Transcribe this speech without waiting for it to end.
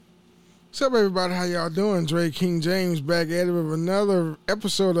What's up, everybody? How y'all doing? Dre King James back at it with another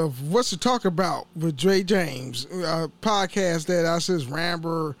episode of What's to Talk About with Dre James, a podcast that I says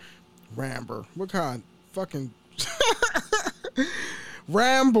ramble. What kind? Fucking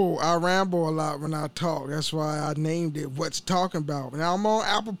ramble. I ramble a lot when I talk. That's why I named it What's Talking About. Now I'm on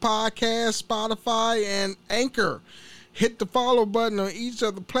Apple Podcasts, Spotify, and Anchor. Hit the follow button on each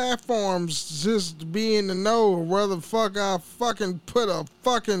of the platforms just to be in the know of where the fuck I fucking put a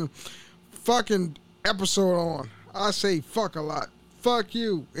fucking episode on. I say fuck a lot. Fuck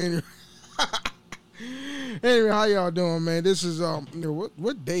you. Anyway, how y'all doing, man? This is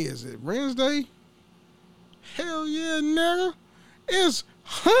what day is it? Wednesday? Hell yeah, nigga. It's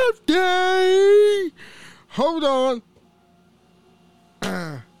hump day. Hold on.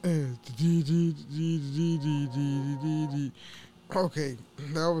 Okay,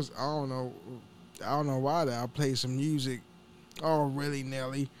 that was I don't know why that I played some music all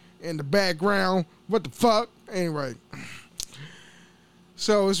willy-nilly in the background. What the fuck? Anyway,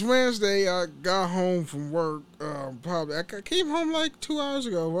 so it's Wednesday. I got home from work. I came home like 2 hours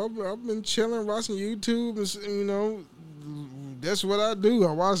ago. I've been chilling, watching YouTube. That's what I do.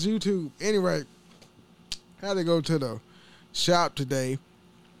 I watch YouTube. Anyway, had to go to the shop today.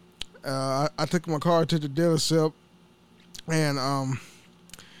 I took my car to the dealership, and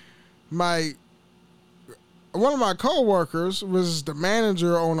one of my coworkers was the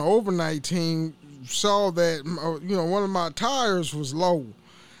manager on the overnight team. Saw that one of my tires was low.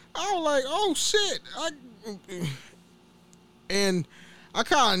 I was like, "Oh shit!" And I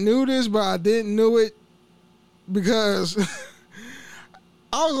kind of knew this, but I didn't know it because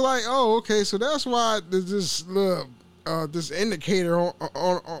I was like, "Oh, okay." So that's why there's this little this indicator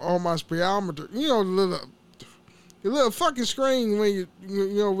on my speedometer. The little fucking screen when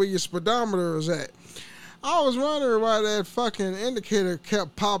where your speedometer is at. I was wondering why that fucking indicator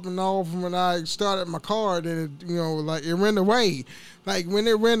kept popping off when I started my car. Then it ran away. Like when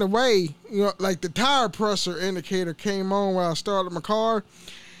it ran away, like the tire pressure indicator came on when I started my car,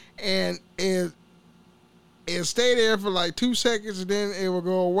 and it stayed there for like 2 seconds, and then it would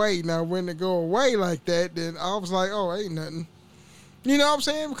go away. Now when it go away like that, then I was like, oh, ain't nothing. You know what I'm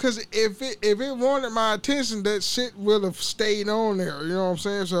saying? Because if it wanted my attention, that shit would have stayed on there. You know what I'm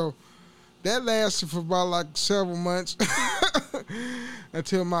saying? So that lasted for about like several months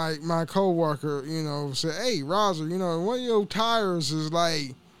until my coworker, said, "Hey, Roger, one of your tires is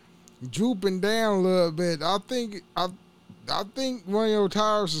like drooping down a little bit. I think one of your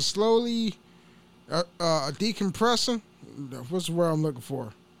tires is slowly decompressing." What's the word I'm looking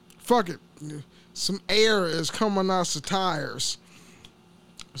for? Fuck it. Some air is coming out the tires.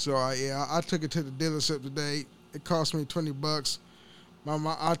 So I took it to the dealership today. It cost me $20.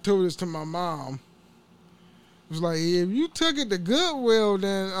 I told this to my mom. It was like, if you took it to Goodwill,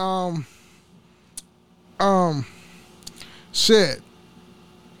 then shit,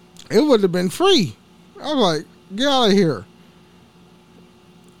 it would have been free. I was like, get out of here.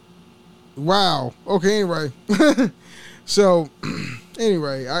 Wow. Okay, anyway. So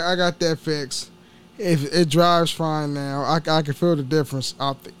anyway, I got that fixed. It drives fine now. I can feel the difference.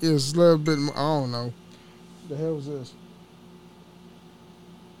 It's a little bit, I don't know. What the hell was this?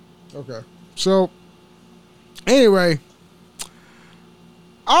 Okay. So, anyway,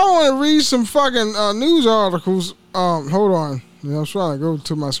 I want to read some fucking news articles. Hold on. I'm trying to go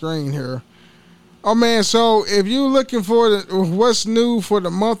to my screen here. Oh, man, so if you're looking for what's new for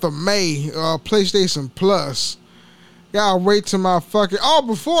the month of May, PlayStation Plus, gotta wait till my fucking... Oh,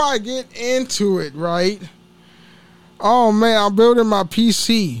 before I get into it, right? Oh, man, I'm building my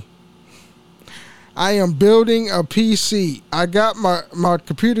PC. I am building a PC. I got my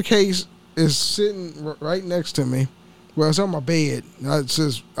computer case is sitting right next to me. Well, it's on my bed. I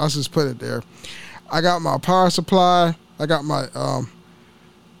just put it there. I got my power supply. I got my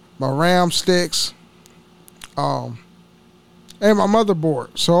my RAM sticks, and my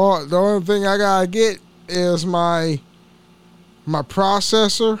motherboard. So the only thing I gotta get is my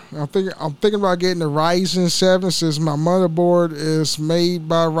processor. I'm thinking about getting the Ryzen 7 since my motherboard is made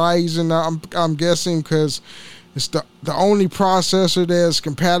by Ryzen. I'm guessing because it's the only processor that's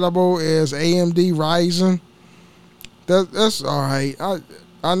compatible is AMD Ryzen. That's all right.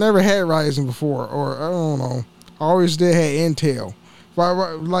 I never had Ryzen before, or I don't know. I always did have Intel.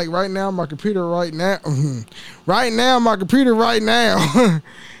 Like right now, my computer right now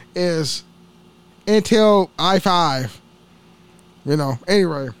is Intel i5.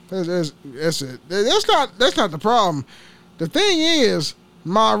 Anyway, that's it. That's not the problem. The thing is,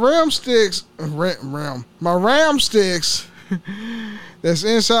 my RAM sticks that's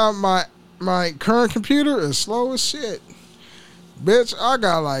inside my current computer is slow as shit. Bitch, I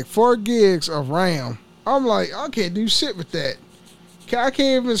got like 4 gigs of RAM. I'm like, I can't do shit with that. I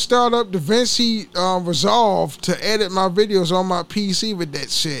can't even start up DaVinci Resolve to edit my videos on my PC with that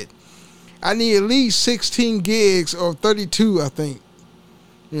shit. I need at least 16 gigs or 32, I think.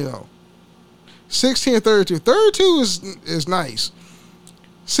 16 or 32. 32 is nice.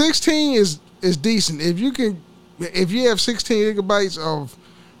 16 is decent. If you have 16 gigabytes of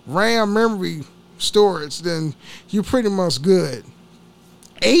RAM memory storage, then you're pretty much good.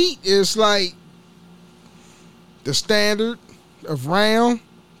 8 is like the standard of RAM,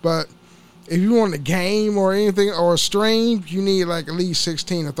 but if you want a game or anything or a stream, you need like at least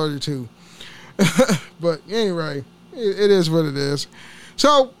 16 or 32. But anyway, it is what it is.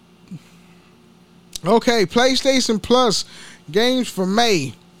 So, okay, PlayStation Plus games for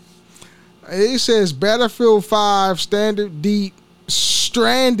May. It says Battlefield 5, Stranded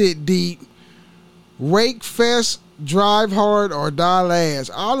Deep, Wake Fest, Drive Hard, or Die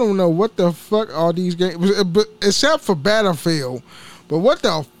Last. I don't know what the fuck are these games, except for Battlefield. But what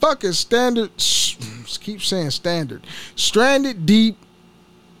the fuck is standard? Keep saying standard. Stranded Deep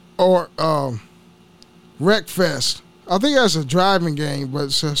or Wreckfest. I think that's a driving game,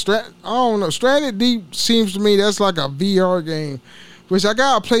 but I don't know. Stranded Deep seems to me that's like a VR game. Which I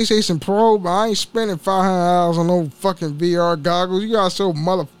got a PlayStation Pro, but I ain't spending $500 on no fucking VR goggles. You got so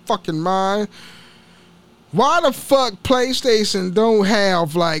motherfucking mind. Why the fuck PlayStation don't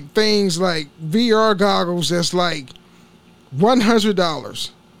have like things like VR goggles that's like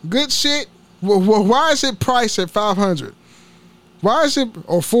 $100? Good shit. Why is it priced at $500? Why is it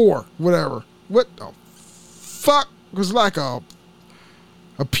or $400? Whatever. What the fuck was like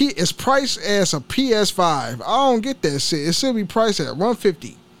it's priced as a PS5. I don't get that shit. It should be priced at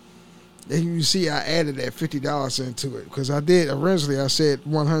 $150. And you see, I added that $50 into it because I did originally. I said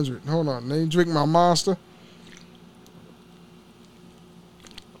 $100. Hold on, let me drink my Monster.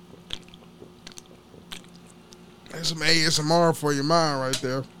 That's some ASMR for your mind right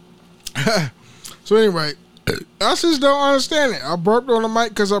there. So anyway, I just don't understand it. I burped on the mic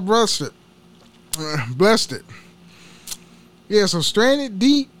because I blessed it. Yeah, so Stranded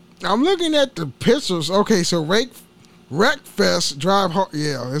Deep. I'm looking at the pictures. Okay, so Wreckfest Drive Hard.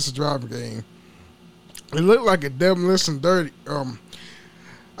 Yeah, it's a driving game. It looked like a Demolition Derby.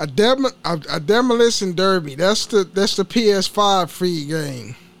 A Demolition Derby. That's the PS5 free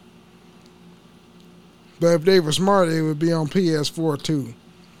game. But if they were smart, it would be on PS4 too.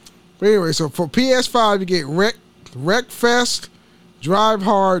 But anyway, so for PS5, you get Wreckfest, Drive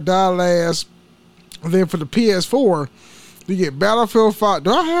Hard, Die Last. And then for the PS4, you get Battlefield 5.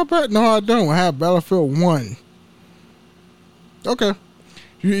 Do I have that? No, I don't. I have Battlefield 1. Okay.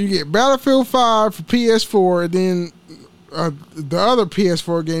 You get Battlefield 5 for PS4, and then the other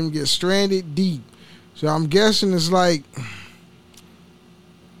PS4 game, you get Stranded Deep. So I'm guessing it's like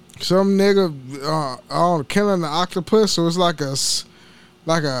some nigga killing the octopus. So it's like a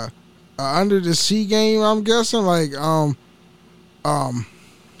under the sea game. I'm guessing like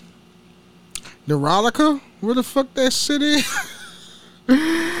Neurotica. Where the fuck that shit is?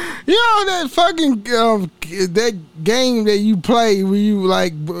 That fucking that game that you play where you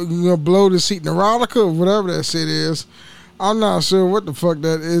like blow the seat, Neurotica or whatever that shit is. I'm not sure what the fuck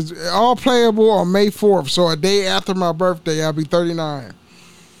that is. All playable on May 4th, so a day after my birthday, I'll be 39.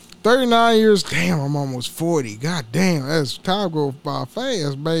 39 years. Damn, I'm almost 40. God damn, that's time goes by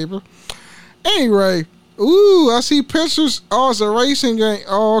fast, baby. Anyway, I see pictures. Oh, it's a racing game.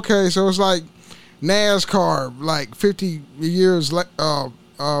 Oh, okay, so it's like NASCAR, like 50 years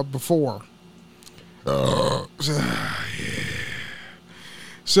before.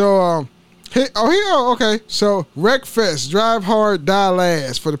 So, okay. So, Wreckfest, Drive Hard, Die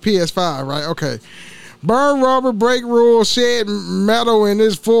Last for the PS5, right? Okay. Burn rubber, break rules, shed metal in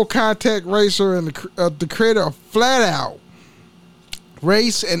this full contact racer, and the creator of Flat Out.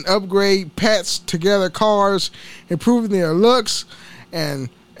 Race and upgrade pets together cars, improving their looks, and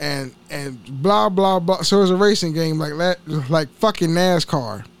blah blah blah. So it's a racing game like that, like fucking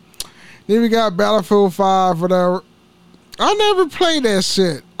NASCAR. Then we got Battlefield 5, whatever. I never played that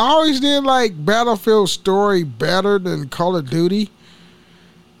shit. I always did like Battlefield story better than Call of Duty.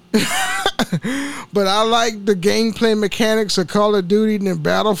 But I like the gameplay mechanics of Call of Duty than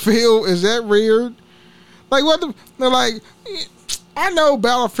Battlefield. Is that weird? Like what I know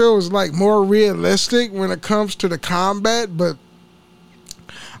Battlefield is like more realistic when it comes to the combat, but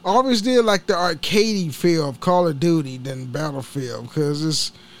I always did like the arcadey feel of Call of Duty than Battlefield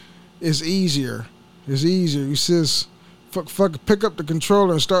because it's easier. It's easier. You just fucking pick up the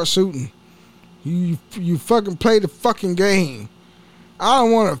controller and start shooting. You fucking play the fucking game. I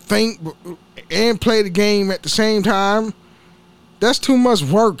don't want to think and play the game at the same time that's too much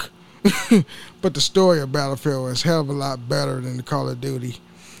work. But the story of Battlefield is hell of a lot better than the Call of Duty.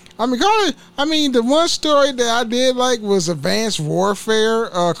 The one story that I did like was Advanced Warfare,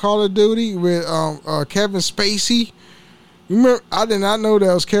 Call of Duty with Kevin Spacey. You remember? I did not know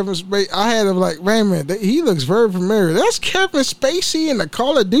that was Kevin Spacey. I had to like, wait a minute, he looks very familiar. That's Kevin Spacey in the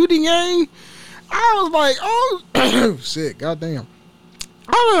Call of Duty game. I was like, oh shit, goddamn.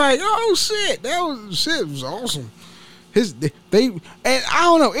 I was like, oh shit, it was awesome. And I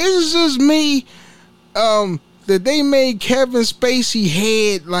don't know, it's just me. That they made Kevin Spacey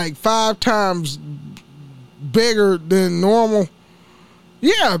head like 5 times bigger than normal.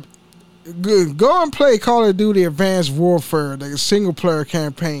 Yeah, good. Go and play Call of Duty Advanced Warfare, like a single player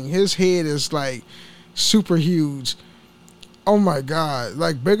campaign. His head is like super huge. Oh my god,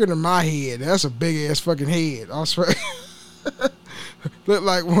 like bigger than my head. That's a big ass fucking head. I swear. Look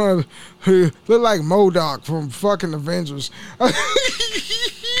like look like MODOK from fucking Avengers.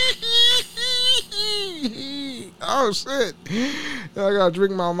 Oh shit! I gotta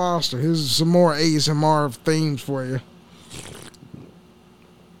drink my monster. Here's some more ASMR themes for you.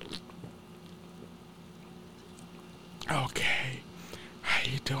 Okay, how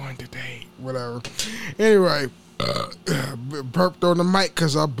you doing today? Whatever. Anyway, burped on the mic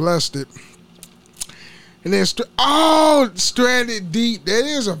because I blessed it. And then, Stranded Deep. That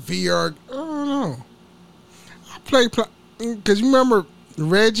is a VR. I don't know. I play because you remember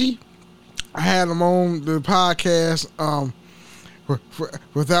Reggie. I had him on the podcast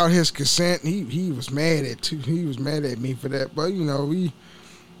without his consent. He was mad at me for that, but you know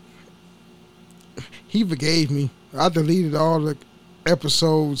he forgave me. I deleted all the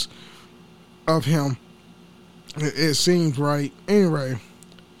episodes of him. It seemed right. Anyway,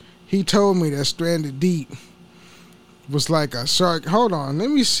 he told me that Stranded Deep was like a shark. Hold on, let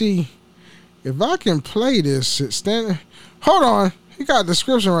me see if I can play this. Hold on, he got a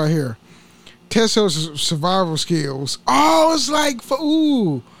description right here. Test your survival skills. Oh, it's like,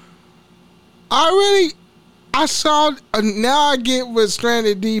 I saw, now I get what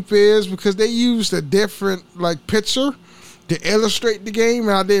Stranded Deep is because they used a different, like, picture to illustrate the game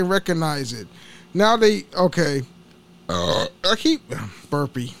and I didn't recognize it. Now okay. I keep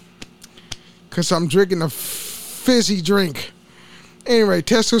burpee because I'm drinking a fizzy drink. Anyway,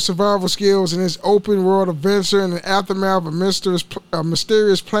 test your survival skills in this open world adventure in the aftermath of a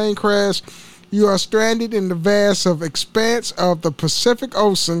mysterious plane crash. You are stranded in the vast expanse of the Pacific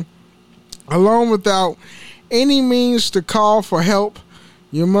Ocean, alone without any means to call for help.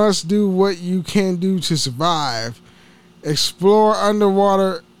 You must do what you can do to survive. Explore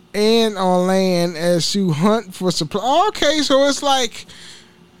underwater and on land as you hunt for supply. Okay, so it's like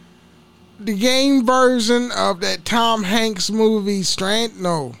the game version of that Tom Hanks movie,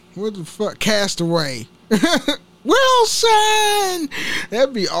 Castaway. Wilson!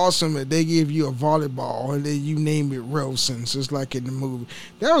 That'd be awesome if they give you a volleyball and then you name it Wilson, just like in the movie.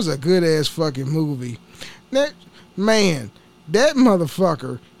 That was a good ass fucking movie. That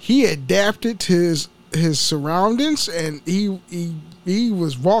motherfucker, he adapted to his surroundings and he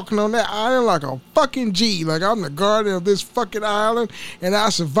was walking on that island like a fucking G. Like, I'm the guardian of this fucking island and I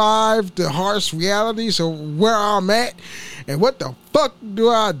survived the harsh realities of where I'm at and what the fuck do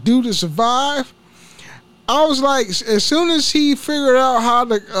I do to survive? I was like, as soon as he figured out how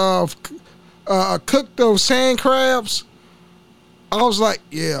to cook those sand crabs, I was like,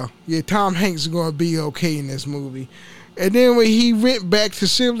 yeah, Tom Hanks is going to be okay in this movie. And then when he went back to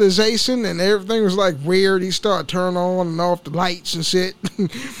civilization and everything was like weird, he started turning on and off the lights and shit. He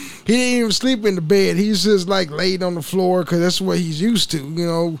didn't even sleep in the bed. He's just like laid on the floor because that's what he's used to, you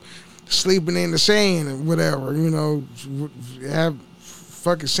know, sleeping in the sand and whatever, you know, have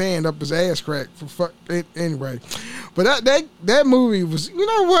fucking sand up his ass crack anyway. But that movie was, you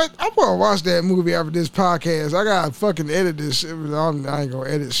know what? I'm gonna watch that movie after this podcast. I gotta fucking edit this shit. I ain't gonna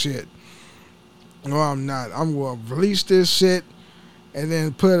edit shit. No, I'm not. I'm gonna release this shit and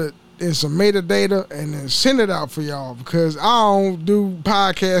then put it in some metadata and then send it out for y'all because I don't do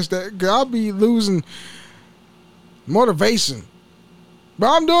podcasts I'll be losing motivation.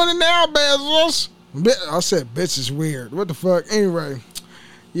 But I'm doing it now, Bezos. I said bitch is weird. What the fuck? Anyway.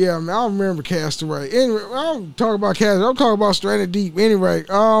 Yeah, man, I don't remember Castaway. Anyway, I don't talk about Castaway. I'm talking about Stranded Deep. Anyway,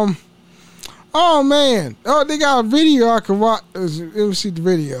 oh man. Oh, they got a video I can watch. Let me see the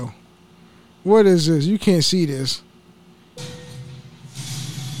video. What is this? You can't see this.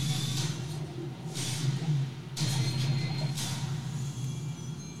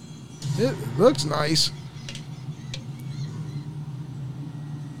 It looks nice.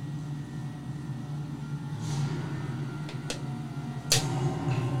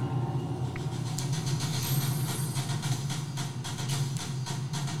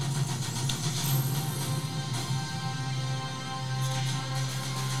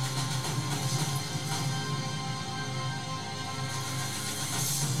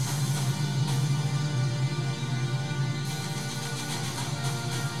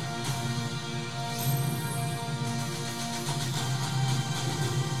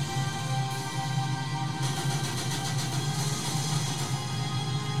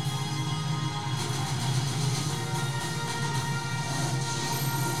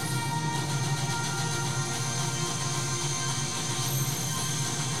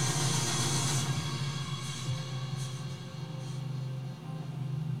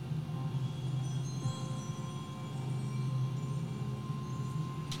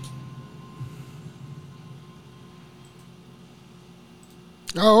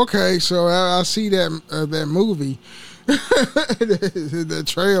 Oh, okay. So I see that movie, the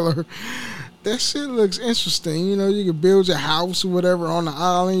trailer. That shit looks interesting. You know, you can build your house or whatever on the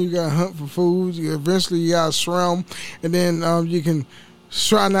island. You gotta hunt for food. You gotta swim, and then you can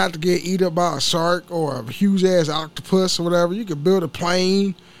try not to get eaten up by a shark or a huge ass octopus or whatever. You can build a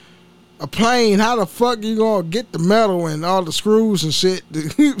plane. A plane? How the fuck you gonna get the metal and all the screws and shit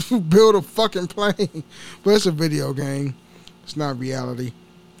to build a fucking plane? But it's a video game. It's not reality.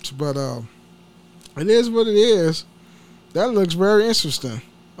 But it is what it is. That looks very interesting.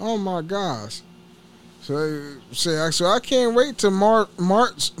 Oh my gosh. So I can't wait till May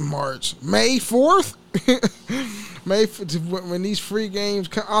 4th. When these free games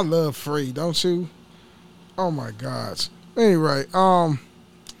come. I love free, don't you? Oh my gosh. Anyway,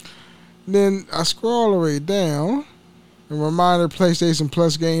 then I scroll all the way down. A reminder: PlayStation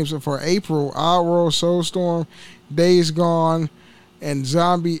Plus games for April: Oddworld, Soulstorm, Days Gone, and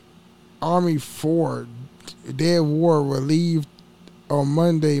Zombie Army 4: Dead War will leave on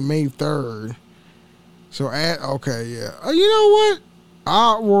Monday, May 3rd. So okay, yeah. You know what?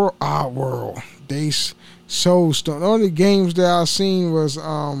 Oddworld, Soulstorm. The only games that I seen was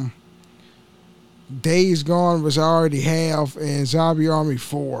Days Gone, which I already have, and Zombie Army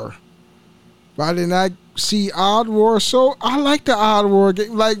 4. But I did not see Oddworld. So I like the Oddworld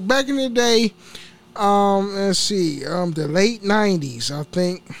game. Like back in the day, let's see, the late 90s, I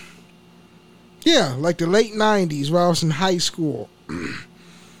think. Yeah, like the late 90s while I was in high school.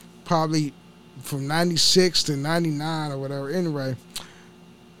 Probably from 96 to 99 or whatever. Anyway,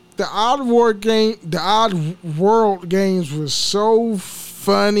 the Oddworld games was so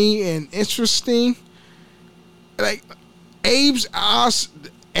funny and interesting. Like Abe's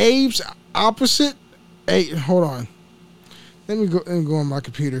opposite. Hey, hold on. Let me go on my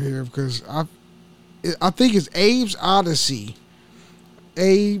computer here because I think it's Abe's Odyssey.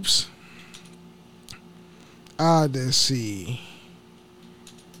 Abe's Odyssey.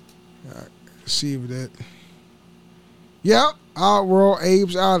 See if that. Yep, Oddworld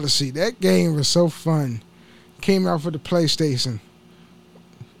Abe's Odyssey. That game was so fun. Came out for the PlayStation.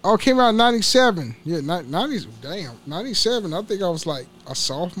 Oh, it came out in 97. Yeah, 90s. Damn, 97. I think I was like a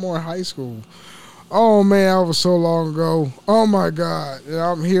sophomore in high school. Oh man, that was so long ago. Oh my God.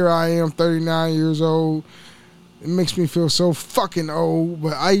 Here I am, 39 years old. It makes me feel so fucking old.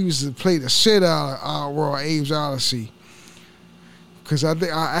 But I used to play the shit out of Oddworld Abe's Odyssey. Cause I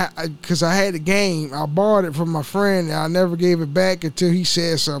had the game. I borrowed it from my friend and I never gave it back until he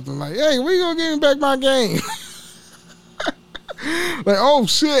said something like, "Hey, when you gonna give me back my game?" Like, oh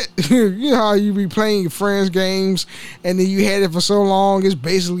shit. You know how you be playing your friends' games and then you had it for so long it's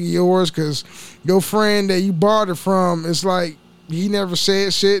basically yours because your friend that you borrowed it from, it's like he never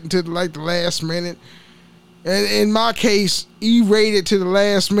said shit until like the last minute. And in my case, he waited to the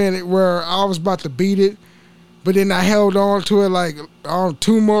last minute where I was about to beat it. But then I held on to it like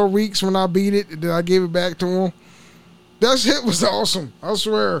 2 more weeks when I beat it. And then I gave it back to him. That shit was awesome. I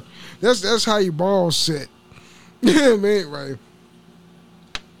swear. That's how you balls sit. Yeah, man, right.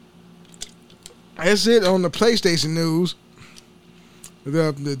 That's it on the PlayStation news.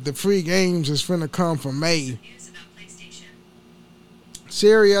 The free games is finna come for May.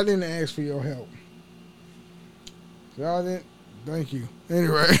 Siri, I didn't ask for your help. Y'all didn't. Thank you.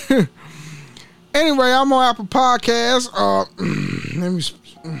 Anyway. Anyway, I'm on Apple Podcasts. Let me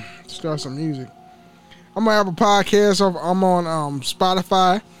start some music. I'm on Apple Podcasts. I'm on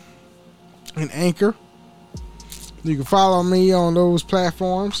Spotify and Anchor. You can follow me on those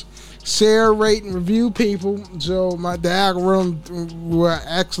platforms. Share, rate, and review people. So the algorithm will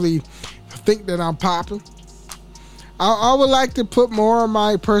actually think that I'm popping. I would like to put more of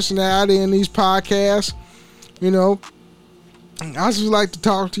my personality in these podcasts. You know, I just like to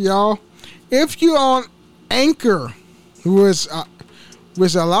talk to y'all. If you're on Anchor, which a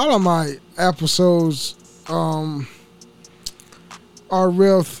lot of my episodes are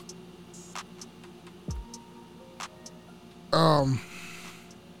with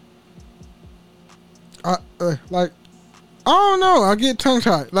like I don't know, I get tongue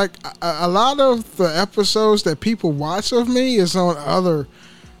tied. Like a lot of the episodes that people watch of me is on other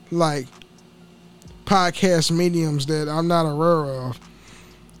like podcast mediums that I'm not aware of.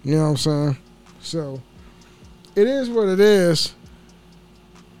 You know what I'm saying? So, it is what it is.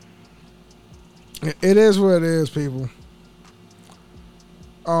 It is what it is, people.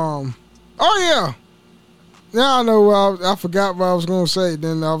 Oh yeah. Now I know I forgot what I was going to say.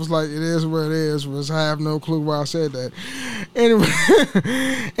 Then I was like, it is what it is. I have no clue why I said that.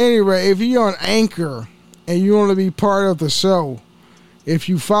 Anyway, if you're on Anchor and you want to be part of the show, if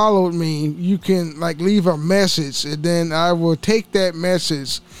you followed me, you can like leave a message, and then I will take that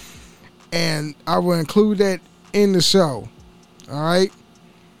message and I will include that in the show. All right.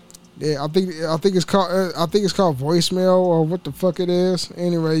 Yeah, I think it's called voicemail or what the fuck it is.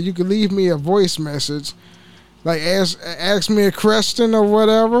 Anyway, you can leave me a voice message, like ask me a question or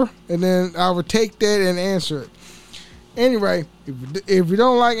whatever, and then I would take that and answer it. Anyway, if you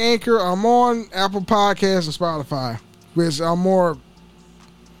don't like Anchor, I'm on Apple Podcasts and Spotify, which I'm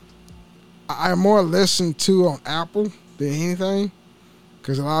more listened to on Apple than anything,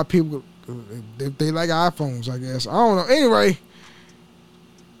 because a lot of people they like iPhones, I guess. I don't know. Anyway,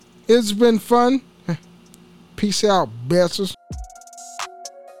 it's been fun. Peace out, bitches.